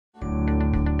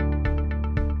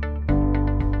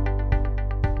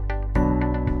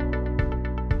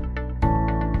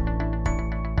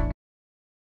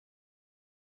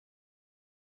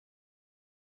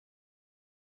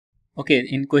Okay,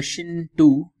 in question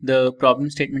 2, the problem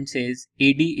statement says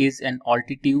AD is an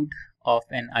altitude of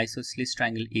an isosceles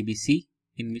triangle ABC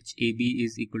in which AB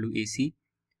is equal to AC.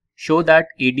 Show that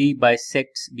AD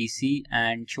bisects BC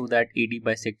and show that AD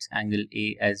bisects angle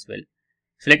A as well.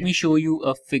 So let me show you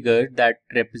a figure that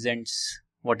represents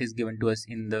what is given to us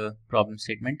in the problem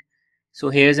statement. So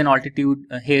here's an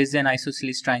here's an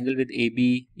isosceles triangle with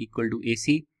AB equal to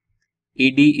AC.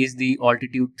 AD is the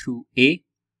altitude through A,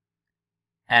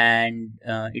 and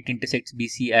it intersects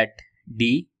BC at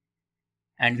D,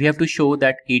 and we have to show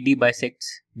that AD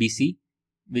bisects BC,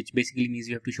 which basically means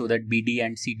we have to show that BD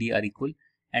and CD are equal,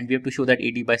 and we have to show that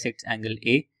AD bisects angle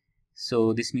A.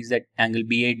 So this means that angle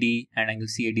BAD and angle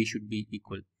CAD should be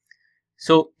equal.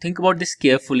 So think about this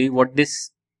carefully. What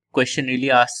this question really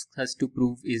asks us to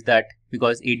prove is that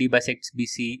because AD bisects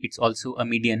BC, it's also a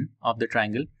median of the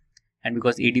triangle, and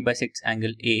because AD bisects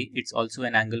angle A, it's also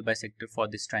an angle bisector for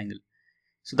this triangle.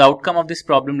 So the outcome of this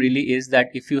problem really is that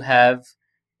if you have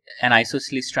an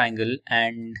isosceles triangle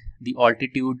and the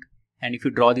altitude, and if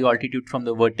you draw the altitude from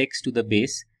the vertex to the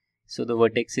base, so the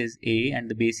vertex is A and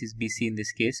the base is BC in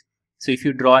this case. So if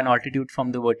you draw an altitude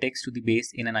from the vertex to the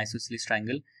base in an isosceles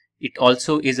triangle, it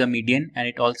also is a median and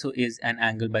it also is an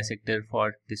angle bisector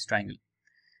for this triangle.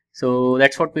 So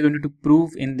that's what we're going to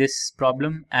prove in this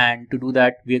problem, and to do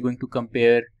that we are going to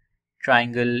compare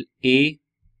triangle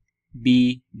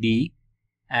ABD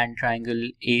and triangle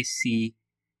ACD.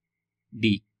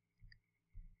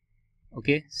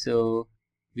 Okay, so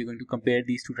we're going to compare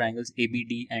these two triangles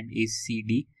ABD and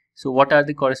ACD. So what are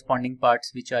the corresponding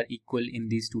parts which are equal in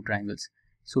these two triangles?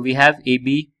 So we have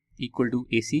AB equal to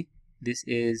AC. This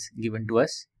is given to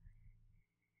us,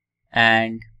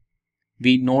 and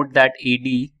we note that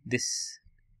AD, this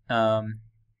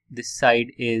side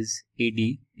is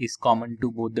AD, is common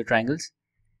to both the triangles.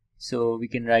 So we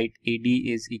can write AD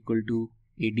is equal to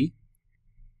AD,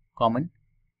 common.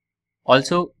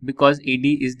 Also, because AD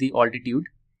is the altitude,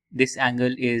 this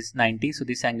angle is 90, so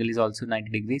this angle is also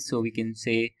 90 degrees. So we can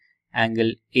say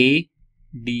angle ADB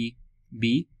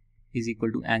is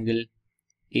equal to angle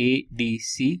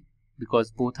ADC,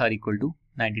 because both are equal to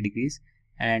 90 degrees.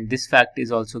 And this fact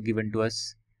is also given to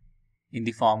us in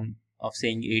the form of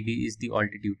saying AD is the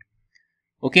altitude.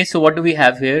 Okay, so what do we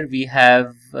have here? We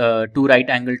have two right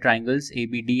angle triangles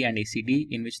ABD and ACD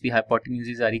in which the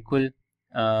hypotenuses are equal,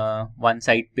 one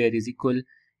side pair is equal,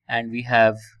 and we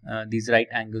have these right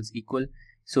angles equal.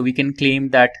 So we can claim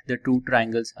that the two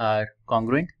triangles are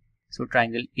congruent. So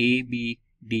triangle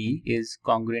ABD is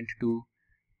congruent to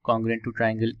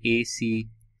triangle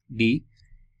ACD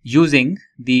using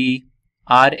the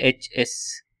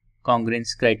RHS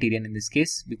congruence criterion in this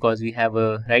case, because we have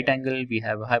a right angle, we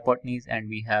have a hypotenuse, and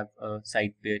we have a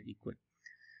side pair equal.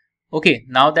 Okay,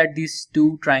 now that these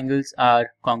two triangles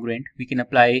are congruent, we can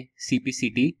apply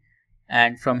CPCT,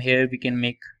 and from here we can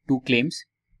make two claims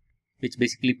which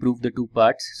basically prove the two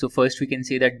parts. So first we can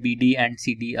say that BD and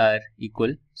CD are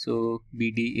equal. So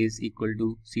BD is equal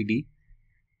to CD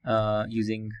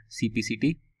using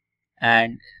CPCT,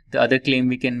 and the other claim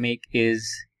we can make is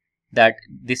that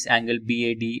this angle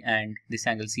BAD and this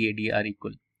angle CAD are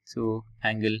equal. So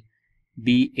angle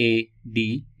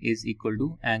BAD is equal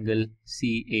to angle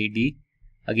CAD,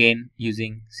 again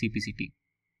using CPCT.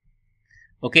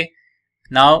 Okay,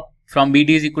 now from BD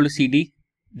is equal to CD,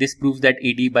 this proves that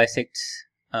AD bisects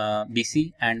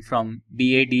BC, and from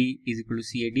BAD is equal to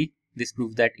CAD, this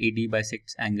proves that AD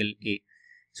bisects angle A.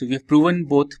 So we have proven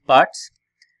both parts.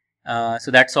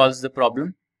 So that solves the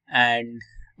problem. And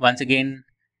once again,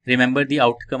 remember the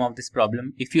outcome of this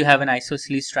problem. If you have an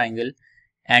isosceles triangle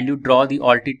and you draw the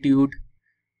altitude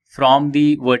from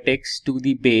the vertex to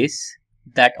the base,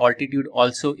 that altitude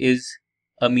also is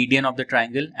a median of the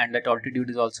triangle, and that altitude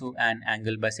is also an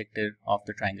angle bisector of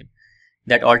the triangle.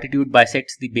 That altitude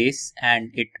bisects the base and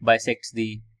it bisects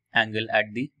the angle at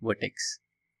the vertex.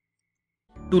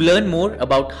 To learn more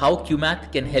about how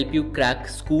QMath can help you crack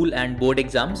school and board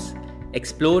exams,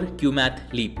 explore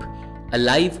QMath Leap, a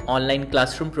live online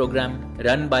classroom program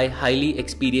run by highly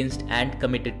experienced and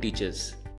committed teachers.